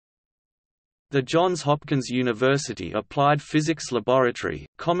The Johns Hopkins University Applied Physics Laboratory,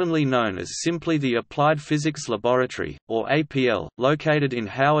 commonly known as simply the Applied Physics Laboratory, or APL, located in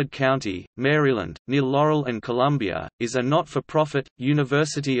Howard County, Maryland, near Laurel and Columbia, is a not-for-profit,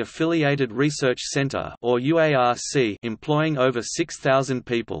 university-affiliated research center or UARC employing over 6,000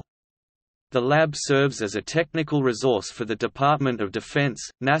 people. The lab serves as a technical resource for the Department of Defense,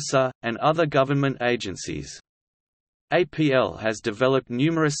 NASA, and other government agencies. APL has developed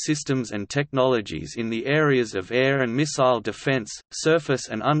numerous systems and technologies in the areas of air and missile defense, surface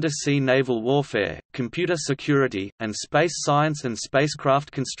and undersea naval warfare, computer security, and space science and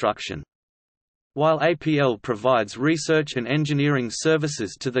spacecraft construction. While APL provides research and engineering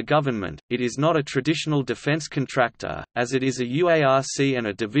services to the government, it is not a traditional defense contractor, as it is a UARC and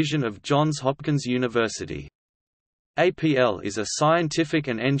a division of Johns Hopkins University. APL is a scientific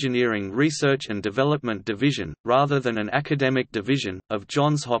and engineering research and development division, rather than an academic division, of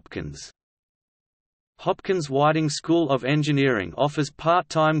Johns Hopkins. Hopkins Whiting School of Engineering offers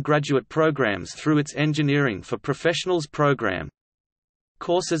part-time graduate programs through its Engineering for Professionals program.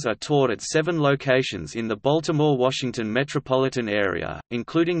 Courses are taught at 7 locations in the Baltimore-Washington metropolitan area,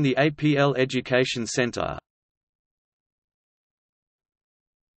 including the APL Education Center.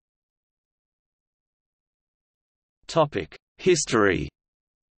 History.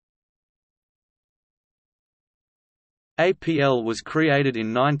 APL was created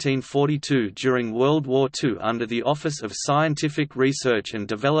in 1942 during World War II under the Office of Scientific Research and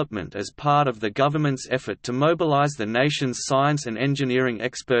Development as part of the government's effort to mobilize the nation's science and engineering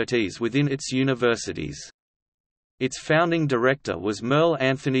expertise within its universities. Its founding director was Merle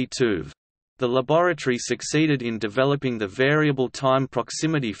Anthony Tuve. The laboratory succeeded in developing the variable time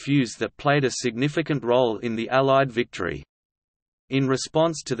proximity fuse that played a significant role in the Allied victory. In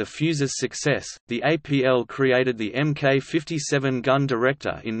response to the fuse's success, the APL created the Mk-57 gun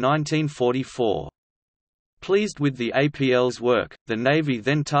director in 1944. Pleased with the APL's work, the Navy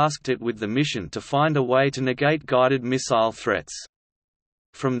then tasked it with the mission to find a way to negate guided missile threats.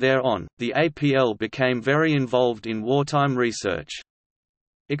 From there on, the APL became very involved in wartime research.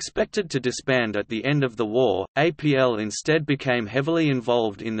 Expected to disband at the end of the war, APL instead became heavily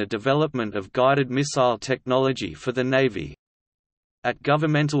involved in the development of guided missile technology for the Navy. At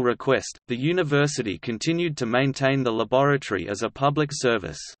governmental request, the university continued to maintain the laboratory as a public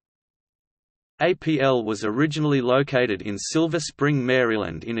service. APL was originally located in Silver Spring,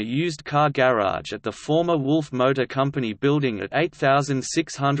 Maryland in a used car garage at the former Wolf Motor Company building at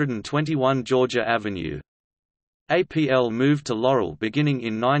 8621 Georgia Avenue. APL moved to Laurel beginning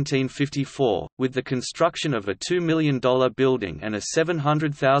in 1954, with the construction of a $2 million building and a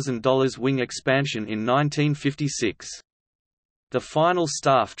 $700,000 wing expansion in 1956. The final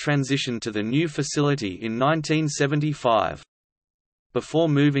staff transitioned to the new facility in 1975. Before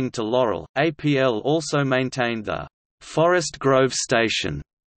moving to Laurel, APL also maintained the Forest Grove Station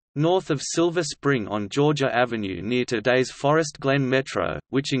north of Silver Spring on Georgia Avenue near today's Forest Glen Metro,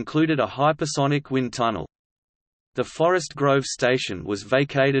 which included a hypersonic wind tunnel. The Forest Grove Station was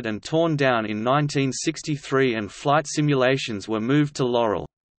vacated and torn down in 1963 and flight simulations were moved to Laurel.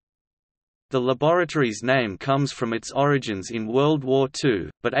 The laboratory's name comes from its origins in World War II,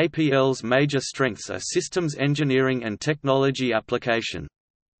 but APL's major strengths are systems engineering and technology application.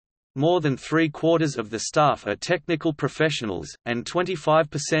 More than 3/4 of the staff are technical professionals, and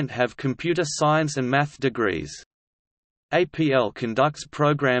 25% have computer science and math degrees. APL conducts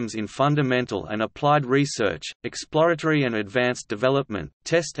programs in fundamental and applied research, exploratory and advanced development,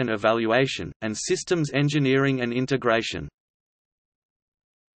 test and evaluation, and systems engineering and integration.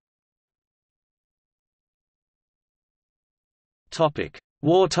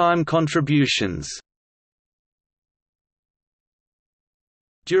 Wartime contributions.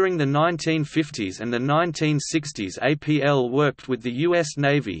 During the 1950s and the 1960s, APL worked with the U.S.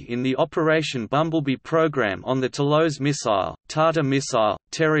 Navy in the Operation Bumblebee program on the Toulouse missile, Tartar missile,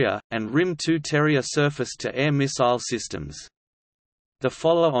 Terrier, and RIM-2 Terrier surface-to-air missile systems. The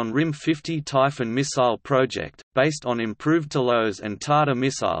follow-on RIM-50 Typhoon missile project, based on improved Toulouse and Tartar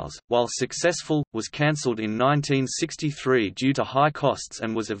missiles, while successful, was cancelled in 1963 due to high costs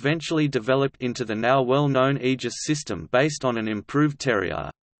and was eventually developed into the now well-known Aegis system based on an improved Terrier.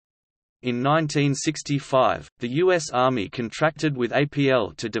 In 1965, the U.S. Army contracted with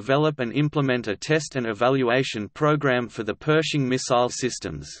APL to develop and implement a test and evaluation program for the Pershing missile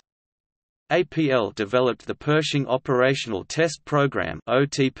systems. APL developed the Pershing Operational Test Program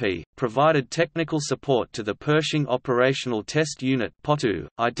 (OTP), provided technical support to the Pershing Operational Test Unit (POTU),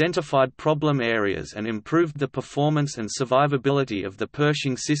 identified problem areas and improved the performance and survivability of the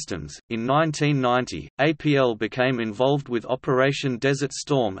Pershing systems. In 1990, APL became involved with Operation Desert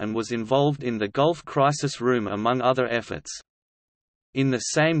Storm and was involved in the Gulf Crisis Room among other efforts. In the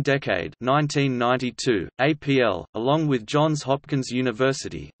same decade 1992, APL, along with Johns Hopkins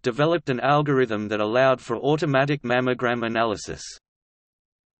University, developed an algorithm that allowed for automatic mammogram analysis.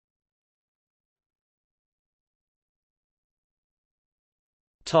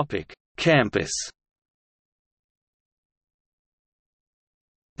 Campus.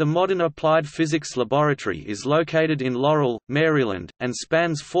 The modern Applied Physics Laboratory is located in Laurel, Maryland, and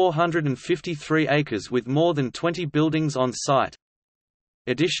spans 453 acres with more than 20 buildings on site.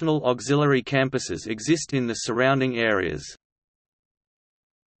 Additional auxiliary campuses exist in the surrounding areas.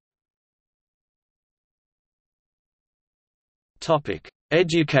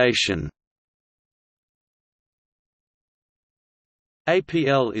 Education.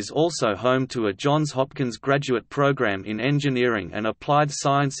 APL is also home to a Johns Hopkins graduate program in engineering and applied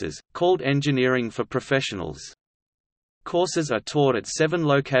sciences, called Engineering for Professionals. Courses are taught at 7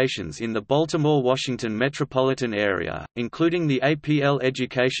 locations in the Baltimore-Washington metropolitan area, including the APL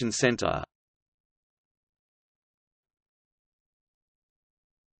Education Center.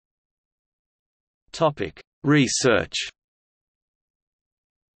 Research.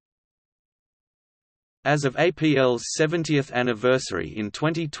 As of APL's 70th anniversary in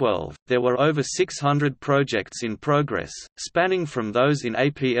 2012, there were over 600 projects in progress, spanning from those in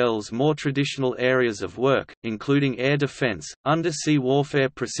APL's more traditional areas of work, including air defense, undersea warfare,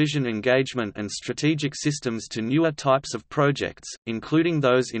 precision engagement and strategic systems, to newer types of projects, including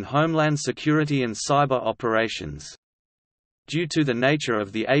those in homeland security and cyber operations. Due to the nature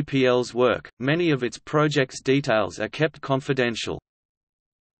of the APL's work, many of its projects' details are kept confidential.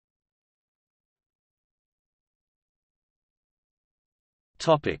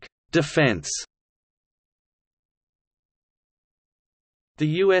 Defense. The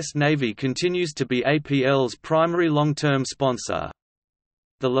U.S. Navy continues to be APL's primary long-term sponsor.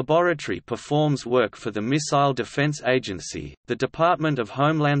 The laboratory performs work for the Missile Defense Agency, the Department of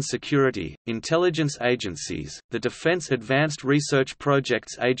Homeland Security, intelligence agencies, the Defense Advanced Research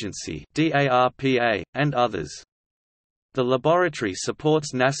Projects Agency (DARPA), and others. The laboratory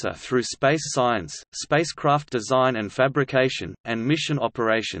supports NASA through space science, spacecraft design and fabrication, and mission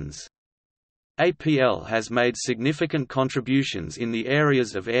operations. APL has made significant contributions in the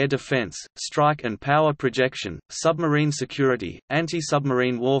areas of air defense, strike and power projection, submarine security,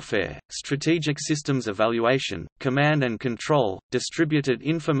 anti-submarine warfare, strategic systems evaluation, command and control, distributed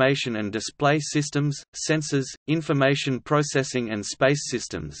information and display systems, sensors, information processing and space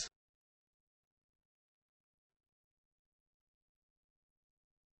systems.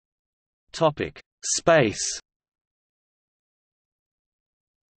 Space.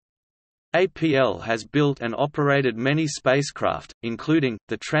 APL has built and operated many spacecraft, including,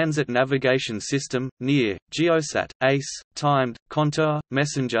 the Transit Navigation System, NEAR, Geosat, ACE, Timed, Contour,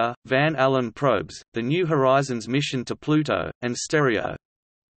 Messenger, Van Allen probes, the New Horizons mission to Pluto, and Stereo.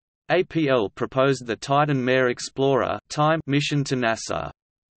 APL proposed the Titan Mare Explorer mission to NASA.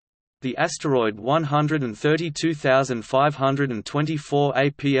 The asteroid 132524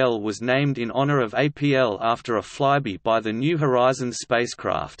 APL was named in honor of APL after a flyby by the New Horizons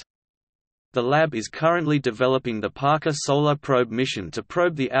spacecraft. The lab is currently developing the Parker Solar Probe mission to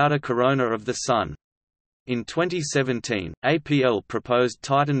probe the outer corona of the Sun. In 2017, APL proposed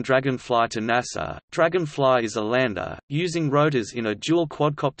Titan Dragonfly to NASA. Dragonfly is a lander, using rotors in a dual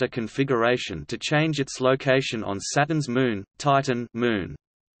quadcopter configuration to change its location on Saturn's moon, Titan moon.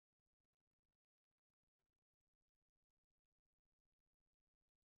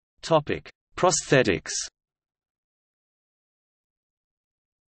 Prosthetics.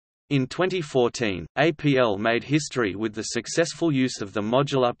 In 2014, APL made history with the successful use of the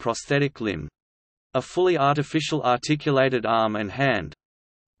modular prosthetic limb, a fully artificial articulated arm and hand,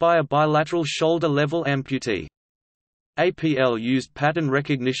 by a bilateral shoulder-level amputee. APL used pattern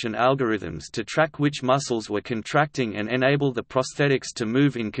recognition algorithms to track which muscles were contracting and enable the prosthetics to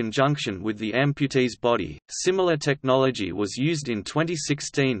move in conjunction with the amputee's body. Similar technology was used in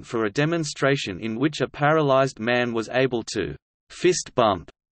 2016 for a demonstration in which a paralyzed man was able to fist bump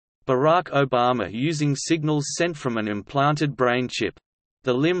Barack Obama using signals sent from an implanted brain chip.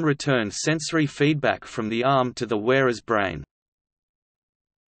 The limb returned sensory feedback from the arm to the wearer's brain.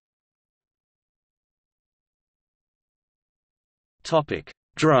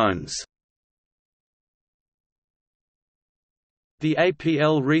 Drones. The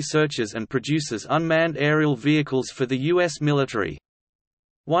APL researches and produces unmanned aerial vehicles for the U.S. military.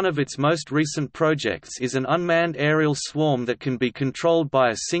 One of its most recent projects is an unmanned aerial swarm that can be controlled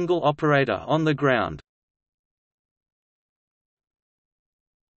by a single operator on the ground.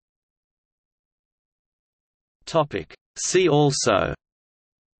 See also: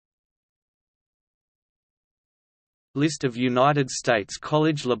 List of United States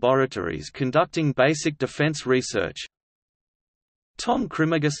college laboratories conducting basic defense research. Tom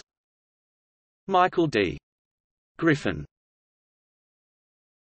Krimigas, Michael D. Griffin.